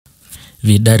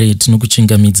Vidare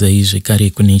tinokuchingamidzai zvekare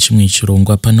kune chimwe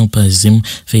chirongwa pano paZim,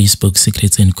 Facebook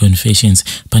Secrets and Confessions.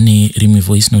 Pane rimwe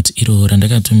voice note iro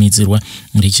randakatumidzirwa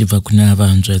richibva kuna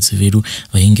vanzvadzi vedu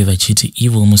vainge vachiti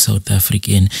ivo muSouth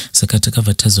African. Saka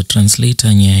takabva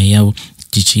tazotranslata nyaya yavo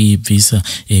tichiibvisa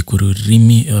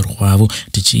kururimi rwavo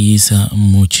tichiisa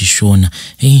muchishona.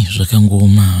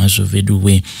 Zvakangoma hazvo vedu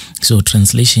we. So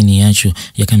translation yacho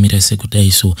yakamira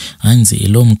sekudai so. Hanzi,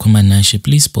 hello Mukomanashi,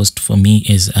 please post for me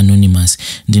as anonymous.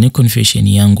 Ndine confession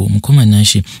yangu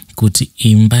Mukomanashi kuti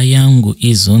imba yangu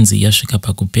izonzi yasvika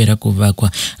pakupera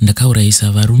kuvakwa. Ndaka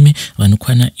Urayisa Varume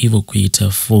vanokwana ivo kuita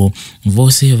 4.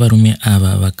 Vose varume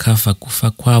ava vakafa.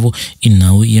 Kufa kwavo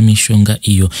inhau yemishonga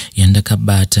iyo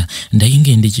yandakabata.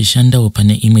 Ndainge ndichishandawo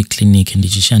pane imwe clinic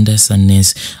ndichishanda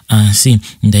sanesi, asi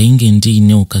ndainge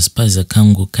ndiinewo kaspaza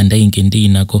kangu kandainge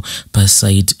ndiinako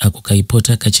pasite ako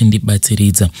kaipota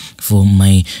kachindibatsiridza for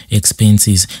my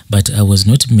expenses, but I was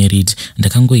not married.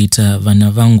 Ndakangoita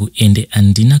vana vangu ende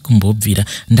andina kumbobvira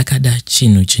ndakada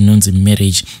chinhu chinonzi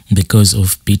marriage because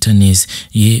of bitterness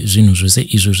yezvinhu zvose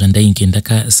izvo zvandainge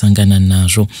ndakasangana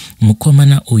nazvo.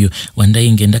 Mukomana uyo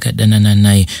wandainge ndakadanana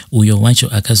naye, uyo wacho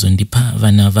akazondipa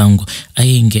vana vangu,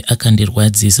 ainge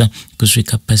akandirwadzisa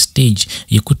kusvika pastage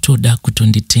yekutoda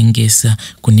kutonditengesa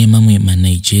kune mamwe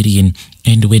maNigerian.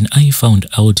 And when I found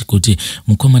out kuti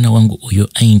mukomana wangu uyo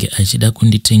ainge achida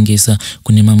kunditengesa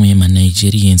kune mamwe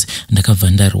maNigerians,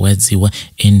 ndakabva ndarwadziwa,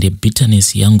 and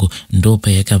bitterness yangu ndo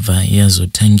payakabva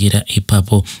yazotangira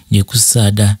ipapo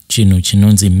yekusada chinhu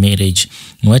chinonzi marriage.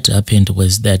 What happened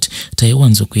was that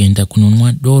taiwanzo kuenda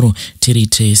kunonwa doro tiri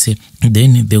tese.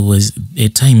 Then there was a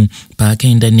time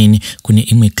paakaenda neni kune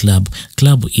imwe club.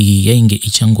 Club iyi yainge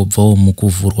ichangobvawo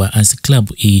mukuvhurwa, asi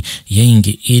club iyi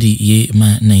yainge iri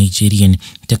yeMaNigerian.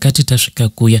 Takati tasvika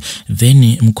kuya,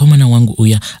 then mukomana wangu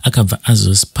uya akabva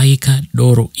azospika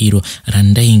doro iro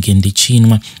randainge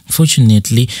ndichinwa.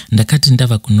 Fortunately ndakati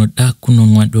ndava kunoda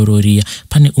kunonwa doro riya,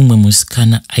 pane umwe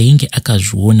musikana ainge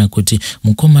akazviona kuti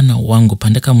mukomana wangu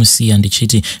pandakamusiya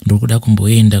ndichiti ndikuda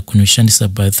kumboenda kunoshandisa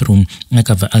bathroom,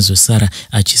 akabva azosara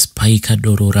achispika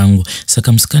doro rangu.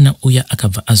 Saka musikana uya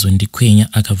akabva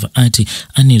azondikwenya, akabva ati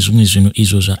ane zvimwe zvinhu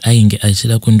izvo zvaainge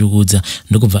achida kundiudza,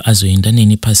 ndokubva azoenda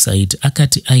neni pasite.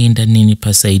 Akati aenda neni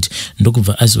pasite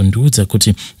ndokubva azondiudza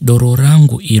kuti doro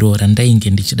rangu iro randainge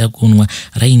ndichida kunwa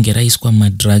rainge raiswa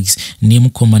madrugs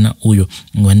nemukomana uyo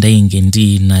wandainge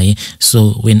ndiinaye.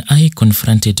 So when I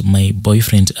confronted my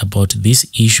boyfriend about this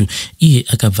issue, iye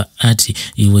akabva ati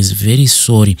he was very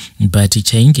sorry, but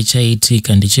chainge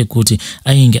chaitika ndechekuti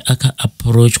ainge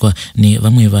aka-approachwa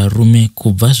nevamwe varume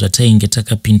kubva zvatainge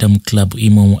takapinda muclub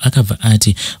imomo. Akabva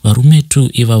ati varume tu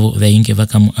ivavo vainge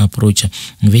vakamu-approacha,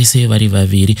 vese vari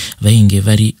vaviri vainge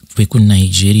vari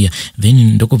vekuNigeria.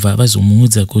 Then ndokubva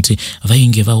vazomuudza kuti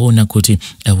vainge vaona kuti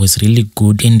I was really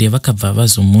good, ende vakabva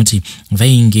vazomuti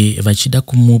vainge vachida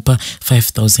kumupa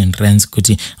 5,000 rands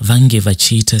kuti vange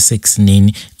vachiita sex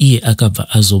neni. Iye akabva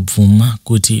azobvuma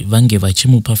kuti vange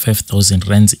vachimupa 5,000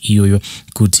 rands iyoyo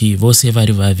kuti vose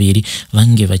vari vaviri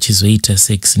vange vachizoita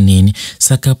sex neni.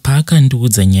 Saka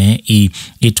paakandiudza nyaya iyi,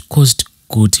 it caused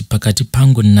kuti pakati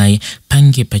pangu naye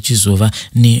pange pachizova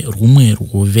nerumwe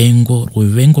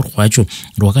ruvengo rwacho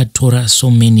rwakatora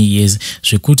so many years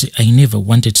zvekuti I never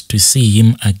wanted to see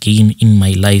him again in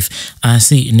my life.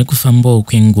 Asi nekufambawo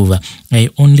kwenguva I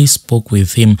only spoke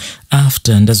with him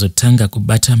after ndazotanga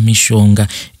kubata mishonga,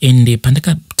 ende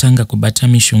pandakatanga kubata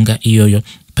mishonga iyoyo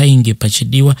painge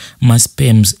pachidiwa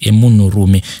masperms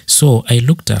emunhurume. So I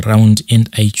looked around and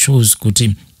I chose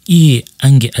kuti iye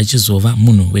ange achizova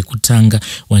munhu wekutanga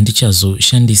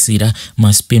wandichazoshandisira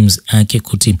masperms ake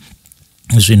kuti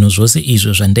zvinhu zvose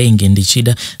izvo zvandainge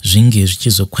ndichida zvinge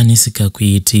zvichizokwanisika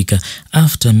kuitika.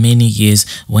 After many years,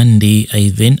 one day I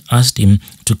then asked him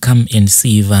to come and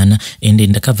see vana, ende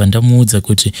ndakabva ndamuudza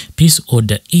kuti peace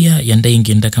order iya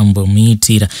yandainge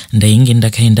ndakambomuitira ndainge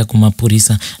ndakaenda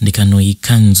kumapurisa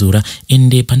ndikanoikanzura,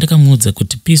 ende pandakamuudza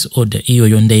kuti peace order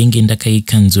iyoyo ndainge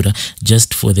ndakaikanzura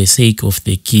just for the sake of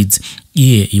the kids,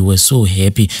 iye he was so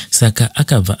happy. Saka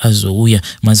akabva azouya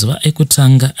mazuva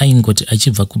ekutanga aingoti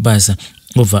achibva kubasa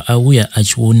obva auya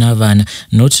achiona vana,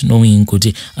 not knowing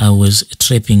kuti I was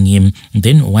trapping him.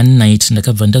 Then one night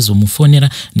ndakabva ndazomufonera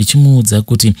ndichimuudza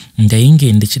kuti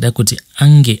ndainge ndichida kuti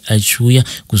ange achiuya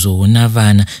kuzoona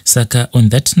vana. Saka on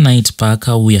that night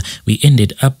paakauya we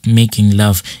ended up making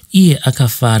love. Iye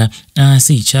akafara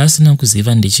asi chaasina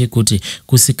kuziva ndechekuti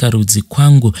kusikarudzi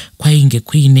kwangu kwainge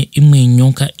kuine imwe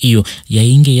nyoka iyo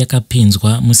yainge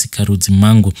yakapinzwa musikarudzi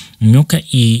mangu. Nyoka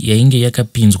iyi yainge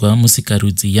yakapinzwa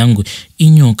musikarudzi yangu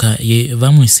inyoka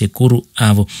yevamwe sekuru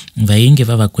avo vainge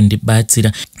vava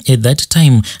kundibatsira. At that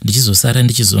time ndichizosara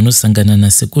ndichizonosangana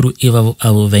nasekuru ivavo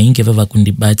avo vainge vava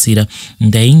kundibatsira,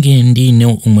 ndainge ndiine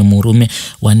umwe murume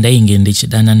wandainge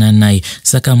ndichidanana naye.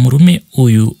 Saka murume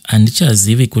uyu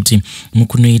handichazivi kuti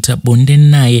mukunoita bonde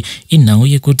naye inhau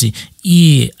yekuti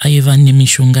iye aiva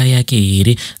nemishonga yake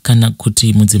here kana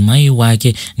kuti mudzimai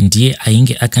wake ndiye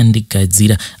ainge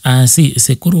akandigadzira. Asi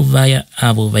sekuru vaya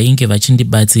avo vainge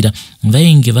vachindibatsira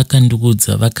vainge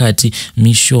vakandiudza vakati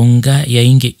mishonga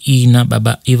yainge ina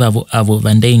baba ivavo avo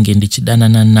vandainge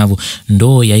ndichidanana navo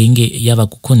ndo yainge yava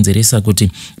kukonzeresa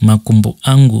kuti makumbo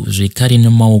angu zvekare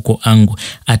nemaoko angu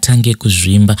atange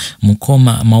kuzvimba.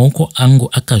 Mukoma, maoko angu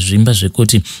akazvimba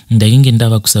zvekuti ndainge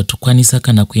ndava kusatokwanisa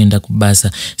kana kuenda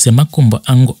kubasa. Semakumbo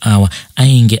angu awa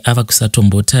ainge ava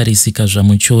kusatombotarisika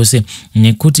zvamo chose,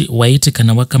 nekuti waiti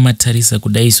kana wakamatarisa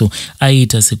kudaiso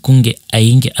aiita sekunge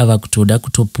ainge ava kutoda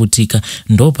kutoputika.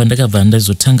 Ndo pandakabva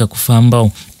ndazotanga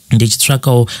kufambawo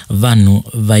ndichitsvakawo vanhu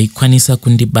vaikwanisa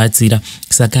kundibatsira.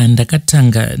 Saka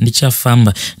ndakatanga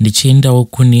ndichafamba ndichiendawo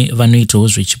kune vanoitawo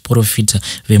zvechiprofita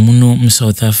vemuno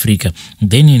muSouth Africa.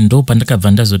 Then ndo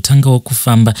pandakabva ndazotangawo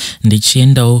kufamba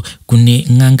ndichiendawo kune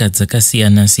n'anga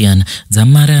dzakasiyana siyana.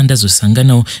 Dzamara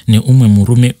ndazosanganawo neumwe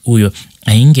murume uyo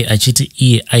ainge achiti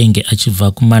iye ainge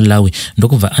achibva kuMalawi.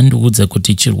 Ndokubva andiudza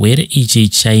kuti chirwere ichi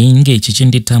chainge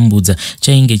chichinditambudza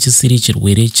chainge chisiri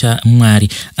chirwere chaMwari,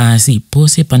 asi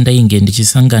pose pandainge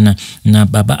ndichisangana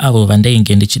nababa avo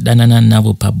vandainge ndichidanana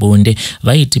navo pabonde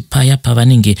vaiti paya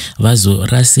pavanenge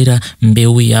vazorasira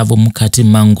mbeu yavo mukati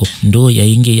mangu ndo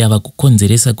yainge yava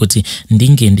kukonzeresa kuti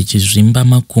ndinge ndichizvimba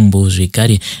makumbo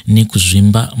zvekare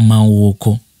nekuzvimba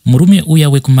maoko. Murume uya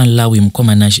wekuMalawi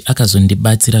mukomanashi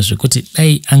akazondibatsira zvekuti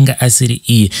dai anga asiri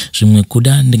iye zvimwe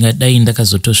kuda ndingadai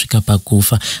ndakazotosvika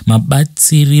pakufa.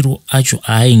 Mabatsiriro acho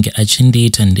ainge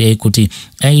achindiita ndeyekuti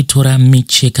aitora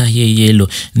micheka yeyellow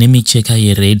nemicheka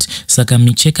yered. Saka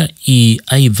micheka iyi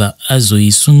aibva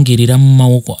azoisungirira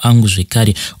mumaoko angu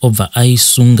zvekare obva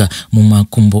aisunga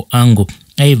mumakumbo angu.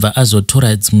 Aibva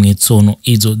azotora dzimwe tsono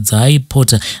idzo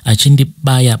dzaaipota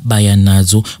achindibaya baya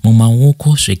nadzo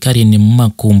mumaoko zvekare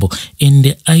nemumakumbo.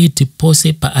 Ende aiti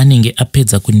pose paanenge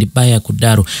apedza kundibaya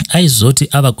kudaro aizoti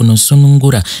ava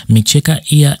kunosunungura micheka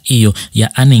iya iyo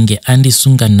yaanenge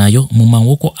andisunga nayo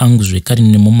mumaoko angu zvekare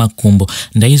nemumakumbo.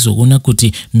 Ndaizoona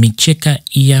kuti micheka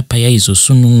iya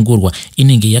payaizosunungurwa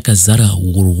inenge yakazara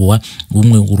urwa.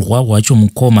 Humwe urwa hwacho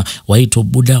mukoma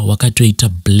hwaitobuda hwakatoita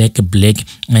black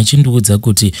achindiudza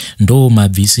kuti ndo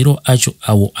mabvisiro acho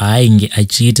awo ainge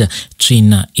achiita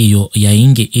tsvina iyo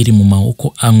yainge iri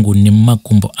mumaoko angu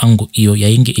nemumakumbo angu iyo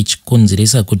yainge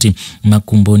ichikonzeresa kuti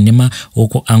makumbo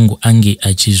nemaoko angu ange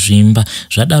achizvimba.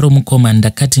 Zvadaro mukoma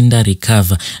ndakati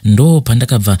ndarecover ndo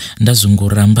pandakabva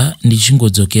ndazongoramba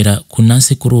ndichingodzokera kuna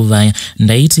sekuru vaya.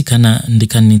 Ndaiti kana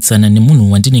ndikanetsana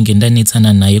nemunhu wandinenge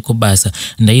ndanetsana naye kubasa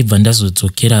ndaibva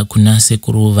ndazodzokera kuna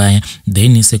sekuru vaya.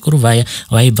 Then sekuru vaya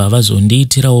vaibva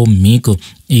vazondiitirawo mhiko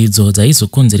idzo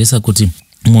dzaizokonzeresa kuti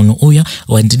munhu uya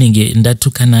wandinenge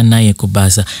ndatukana naye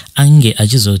kubasa ange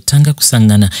achizotanga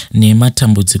kusangana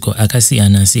nematambudziko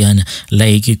akasiyana siyana,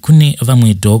 like kune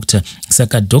vamwe doctor.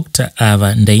 Saka doctor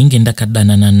ava ndainge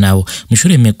ndakadanana navo.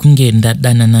 Mushure mekunge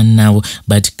ndadanana navo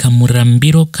but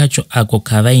kamurambiro kacho ako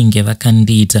kavainge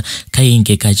vakandiita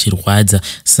kainge kachirwadza.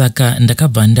 Saka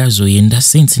ndakabva ndazoenda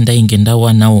since ndainge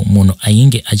ndawanawo munhu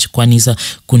ainge achikwanisa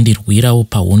kundirwirawo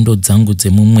pahondo dzangu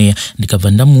dzemumweya.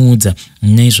 Ndikabva ndamuudza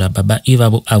nezvababa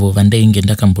ivavo avo vandainge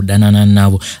ndakambodanana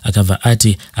navo. Akabva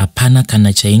ati hapana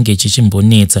kana chainge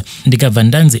chichimbonetsa. Ndikabva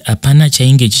ndanzi hapana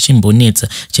chainge chichimbonetsa,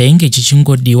 chainge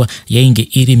chichingodiwa yainge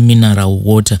iri mineral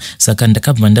water. Saka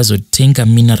ndakabva ndazotenga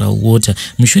mineral water.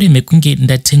 Mushure mekunge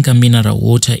ndatenga mineral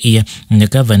water iya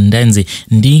ndakabva ndanzi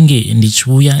ndinge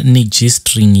ndichiuya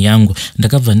G-string yangu.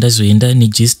 Ndakabva ndazoenda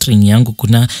G-string yangu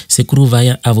kuna sekuru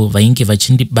vaya avo vainge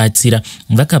vachindibatsira.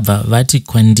 Vakabva vati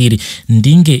kwandiri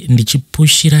ndinge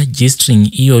ndichipushira G-string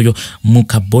iyoyo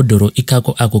mukabhodhoro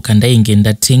ikako ako kandainge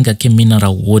ndatenga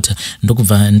kemineral water.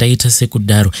 Ndokubva ndaita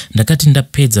sekudaro. Ndakati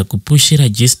ndapedza kupushira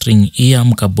G-string iya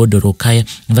mukabhodhoro kaya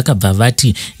vakabva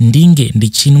vati ndinge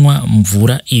ndichinwa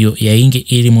mvura iyo yainge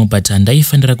irimo but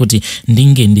handaifanira kuti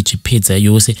ndinge ndichipedza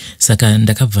yose. Saka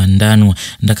ndakabva ndanwa.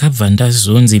 Ndakabva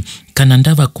ndazonzi kana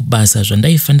ndava kubasa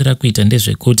zvandaifanira kuita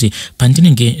ndezvekuti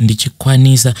pandinenge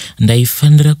ndichikwanisa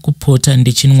ndaifanira kupota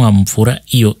ndichinwa mvura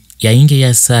iyo yainge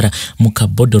yasara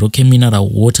mukabhodhoro kemineral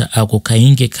water ako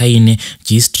kainge kaine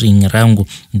G-string rangu,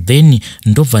 then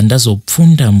ndobva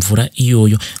ndazopfunda mvura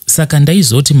iyoyo. Saka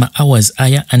ndaizoti ma-hours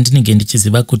aya andinenge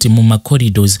ndichiziva kuti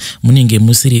muma-corridors munenge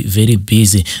musiri very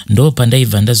busy, ndo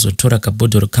pandaibva ndazotora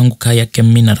kabhodhoro kangu kaya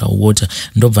kemineral water,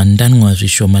 ndobva ndanwa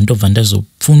zvishoma, ndobva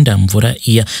ndazopfunda mvura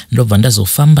iya, ndobva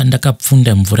ndazofamba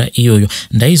ndakapfunda mvura iyoyo.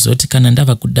 Ndaizoti kana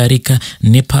ndava kudarika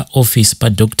nepaoffice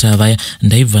padokta vaya,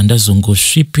 ndaibva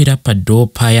ndazongosvipira padoo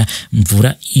paya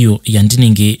mvura iyo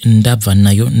yandinenge ndabva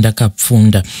nayo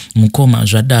ndakapfunda. Mukoma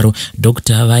zvadaro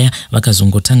dokta vaya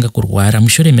vakazongotanga kurwara.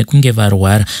 Mushure mekunge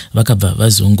varwara vakabva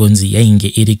vazongonzi yainge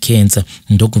iri kenza,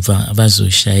 ndokubva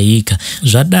vazoshayika.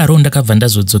 Zvadaro ndakabva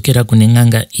ndazodzokera kune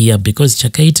n'anga iya, because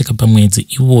chakaitika pamwedzi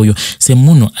iwoyo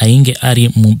semunhu ainge ari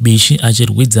mubishi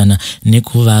achirwidzana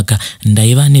nekuvaka,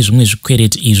 ndaiva nezvimwe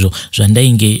zvikwereti izvo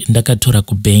zvandainge ndakatora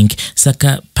kubank.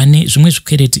 Saka pane zvimwe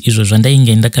zvikwereti izvo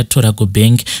zvandainge ndakatora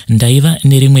kubank, ndaiva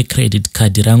nerimwe credit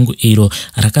card rangu iro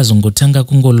rakazongotanga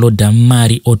kungoloda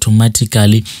mari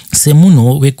automatically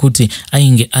semunhu wekuti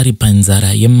ainge ari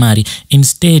panzara yemari.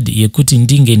 Instead yekuti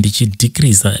ndinge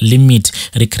ndichidecrease limit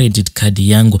recredit card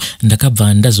yangu,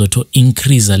 ndakabva ndazoto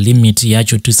increase limit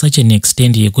yacho to such an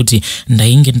extent yekuti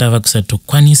ndainge ndava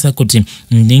kusatokwanisa kuti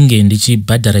ndinge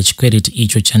ndichibhadhara chikwereti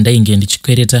icho chandainge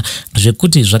ndichikwereta,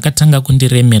 zvekuti zvakatanga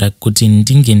kundiremera kuti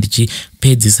ndinge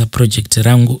ndichipedzisa project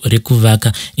rangu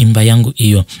rekuvaka imba yangu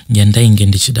iyo yandainge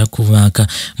ndichida kuvaka.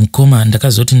 Mukoma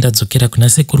ndakazoti ndadzokera kuna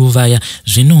sekuru vaya,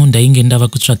 zvino ndainge ndava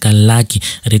kutsvaka laki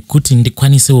rekuti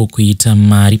ndikwanisewo kuita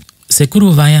mari.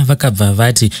 Sekuru vaya vakabva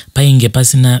vati painge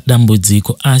pasina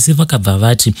dambudziko, asi vakabva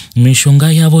vati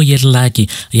mishonga yavo yerlaki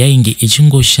yainge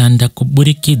ichingoshanda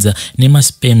kuburikidza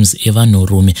nemaspams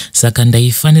evanhurume. Saka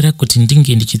ndaifanira kuti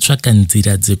ndinge ndichitsvaka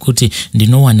nzira dzekuti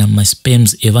ndinowana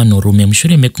maspams evanhurume.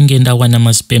 Mushure mekunge ndawana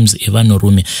maspams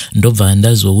evanhurume, ndobva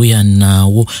ndazouya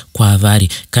nawo kwavari.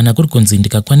 Kana kuri kunzi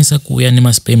ndikakwanisa kuuya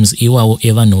nemaspams iwawo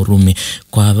evanhurume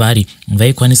kwavari,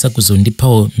 vaikwanisa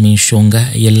kuzondipawo mishonga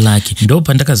yelaki. Ndo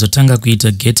pandakazotanga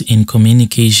kuita get in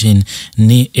communication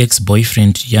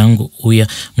ne-ex-boyfriend yangu uya.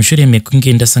 Mushure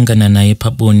mekunge ndasangana naye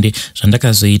pabonde,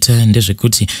 zvandakazoita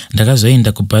ndezvekuti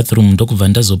ndakazoenda kubathroom ndokubva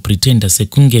ndazopretenda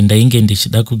sekunge ndainge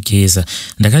ndichida kugeza.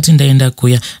 Ndakati ndaenda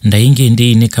kuya ndainge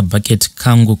ndiine kabhaketi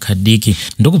kangu kadiki,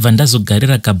 ndokubva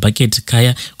ndazogarira kabhaketi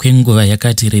kaya kwenguva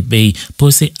yakati rebei.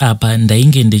 Pose apa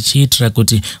ndainge ndichiitira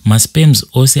kuti maspams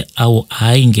ose awo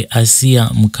ainge asiya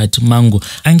mukati mangu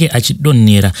ange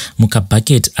achidonhera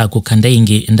mukabhaketi ako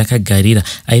kandainge ndakagarira.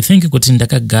 I think kuti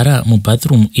ndakagara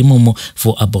mubathroom imomo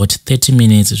for about 30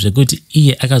 minutes, zvekuti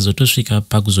iye akazotosvika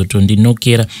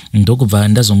pakuzotondinokera, ndokubva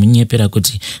ndazomunyepera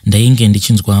kuti ndainge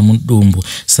ndichinzwa mudumbu.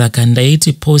 Saka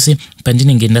ndaiti pose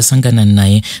pandinenge ndasangana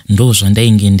naye ndo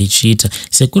zvandainge ndichiita.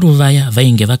 Sekuru vaya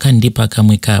vainge vakandipa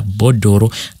kamwe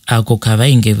kabhodhoro ako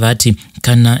kavainge vati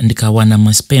kana ndikawana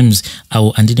maspams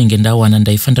au andinenge ndawana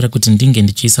ndaifanira kuti ndinge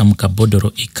ndichiisa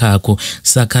mukabhodhoro ikako.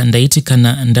 Saka ndaiti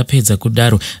kana ndapedza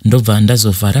kudaro ndobva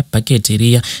ndazovhara bhaketi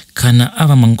riya, kana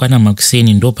ava mangwana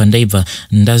makuseni ndo pandaibva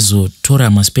ndazotora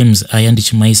maspams aya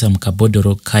ndichimaisa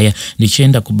mukabhodhoro kaya.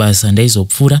 Ndichienda kubasa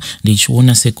ndaizopfura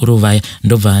ndichiona sekuru vaya,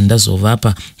 ndobva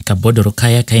ndazovapa kabhodhoro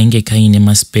kaya kainge kaine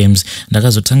maspams.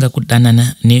 Ndakazotanga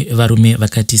kudanana nevarume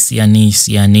vakati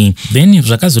siyanei. Then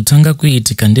zvakazotanga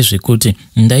kuitika ndezvekuti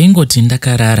ndaingoti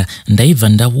ndakarara ndaibva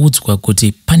ndaudzwa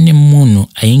kuti pane munhu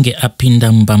ainge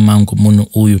apinda mumba mangu. Munhu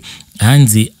uyu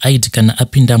hanzi aiti kana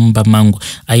apinda mumba mangu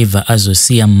aibva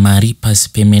azosiya mari pasi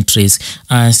pemetress,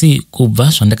 asi kubva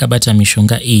zvandakabata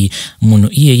mishonga iyi munhu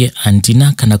iyeye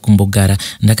handina kana kumbogara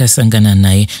ndakasangana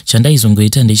naye.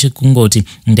 Chandaizongoita ndechekungoti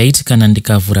ndaiti kana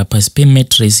ndikavhura pasi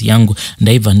pemetress yangu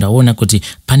ndaibva ndaona kuti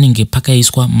panenge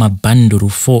pakaiswa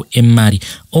mabhanduru 4 emari.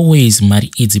 Always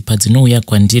mari idzi padzinouya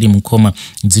kwandiri mukoma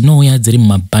dzinouya dziri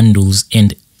mumabundles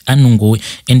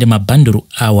ende mabhanduru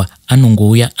awa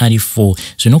anongouya ari 4.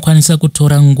 Zvinokwanisa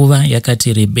kutora nguva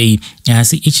yakati rebei,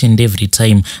 asi each and every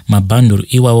time mabhanduru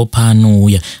iwawo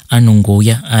paanouya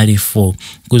anongouya ari 4.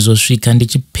 Kuzosvika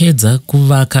ndichipedza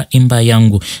kuvaka imba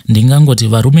yangu, ndingangoti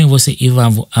varume vose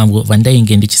ivavo avo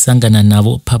vandainge ndichisangana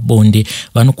navo pabonde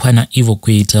vanokwana ivo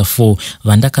kuita 4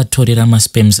 vandakatorera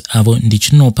maspams avo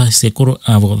ndichinopa sekuru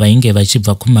avo vainge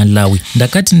vachibva kuMalawi.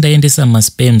 Ndakati ndaendesa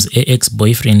maspams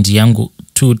ex-boyfriend yangu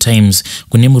 2 times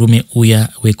kune murume uya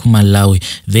wekuMalawi.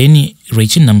 Then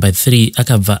rechi number 3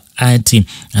 akabva ati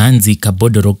hanzi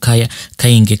kabhodhoro kaya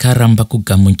kainge karamba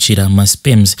kugamuchira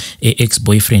maspams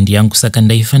ex-boyfriend yangu. Saka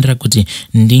ndaifanira kuti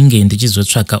ndinge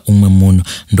ndichizotsvaka umwe munhu.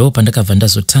 Ndo pandakabva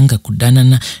ndazotanga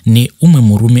kudanana neumwe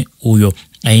murume uyo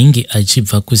ainge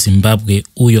achibva kuZimbabwe,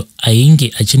 uyo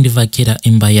ainge achindivakira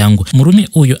imba yangu. Murume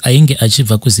uyu ainge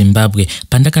achibva kuZimbabwe.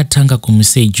 Pandakatanga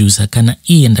kumusejusa, kana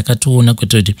iye ndakatoona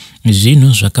kuti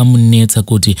zvinhu zvakamunetsa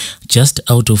kuti just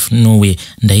out of nowhere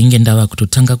ndainge ndava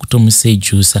kutotanga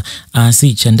kutomusejusa,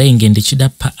 asi chandainge ndichida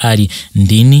paari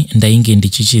ndini ndainge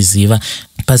ndichichiziva.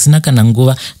 Pasina kana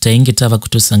nguva tainge tava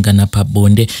kutosangana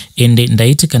pabonde, ende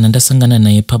ndaiti kana ndasangana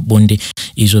naye pabonde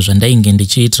izvo zvandainge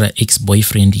ndichiitira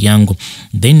ex-boyfriend yangu.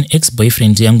 Then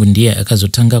ex-boyfriend yangu ndiye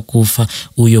akazotanga kufa,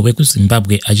 uyo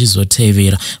wekuZimbabwe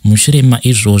achizotevera. Mushure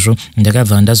maizvozvo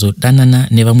ndakabva ndazodanana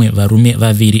nevamwe varume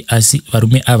vaviri, asi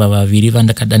varume ava vaviri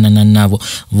vandakadanana navo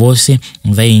vose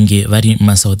vainge vari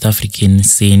maSouth African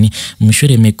seni.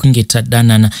 Mushure mekunge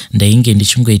tadanana ndainge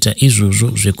ndichingoita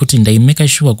izvozvo zvekuti ndaimeka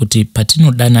sure kuti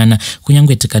patinodanana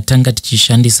kunyange tikatanga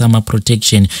tichishandisa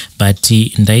maprotection, but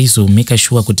ndaizomeka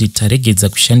sure kuti taregedza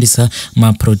kushandisa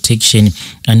maprotection.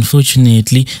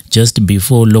 Unfortunately, just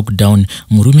before lockdown,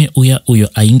 murume uyo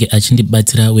ainge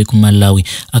achindibatsira wekuMalawi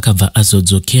akabva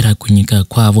azodzokera kunyika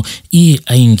kwavo. Iye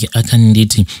ainge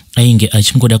akanditi ainge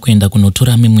achingoda kuenda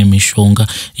kunotora mimwe mishonga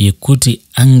yekuti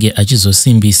ange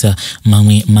achizosimbisa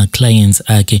mamwe maclients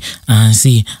ake,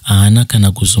 asi haana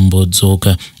kana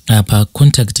kuzombodzoka. Apa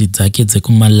contact dzake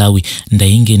dzekuMalawi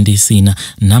ndainge ndisina,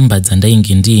 namba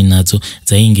dzandainge ndiinadzo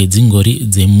dzainge dzingori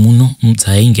dzemuno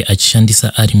dzainge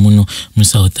achishandisa ari muno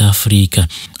muSouth Africa.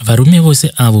 Varume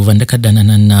vose avo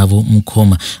vandakadanana navo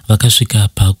mukoma vakasvika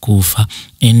pakufa,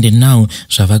 and now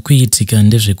zvava kuitika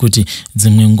ndezvekuti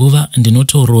dzimwe nguva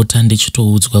ndinotorota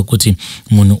ndichitoudzwa kuti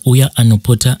munhu uya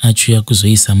anopota achiuya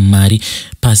kuzoisa mari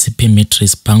pasi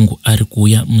pemetress pangu ari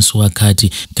kuuya musi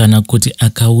wakati, kana kuti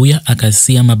akauya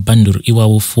akasiya mabhanduru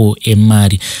iwawo 4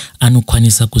 emari,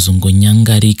 anokwanisa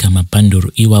kuzongonyangarika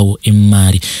mabhanduru iwawo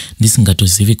emari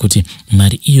ndisingatozivi kuti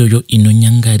mari iyoyo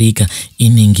inonyangarika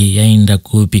inenge yaenda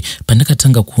kupi.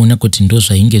 Pandakatanga kuona kuti ndo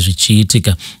zvainge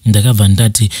zvichiitika, ndakabva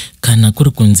ndati kana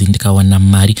kuri kunzi ndikawana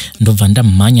mari ndobva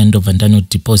ndamhanya ndobva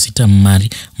ndanodeposita mari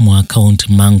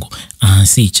muakaunti mangu.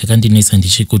 Asi chakandinetsa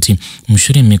ndechekuti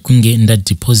mushure mekunge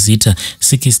ndadeposita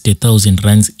 60,000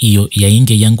 rands iyo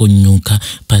yainge yangonyuka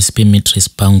pasi pemetress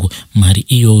pangu, mari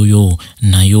iyoyo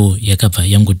nayo yakabva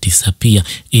yangodisappear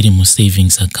iri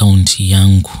musavings account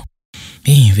yangu.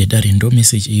 Vedare ndo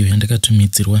message iyo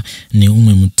yandakatumidzirwa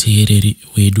neumwe muteereri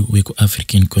wedu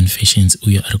wekuAfrican Confessions,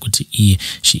 uyo ari kuti iye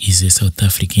she is a South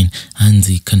African.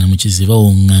 Hanzi kana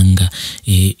muchizivawo ng'anga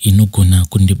inogona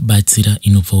kundibatsira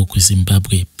inobvawo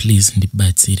kuZimbabwe, please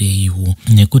ndibatsireiwo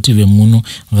nekuti vemuno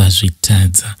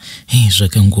vazvitadza.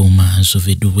 Zvakangoma zvo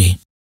vedu we.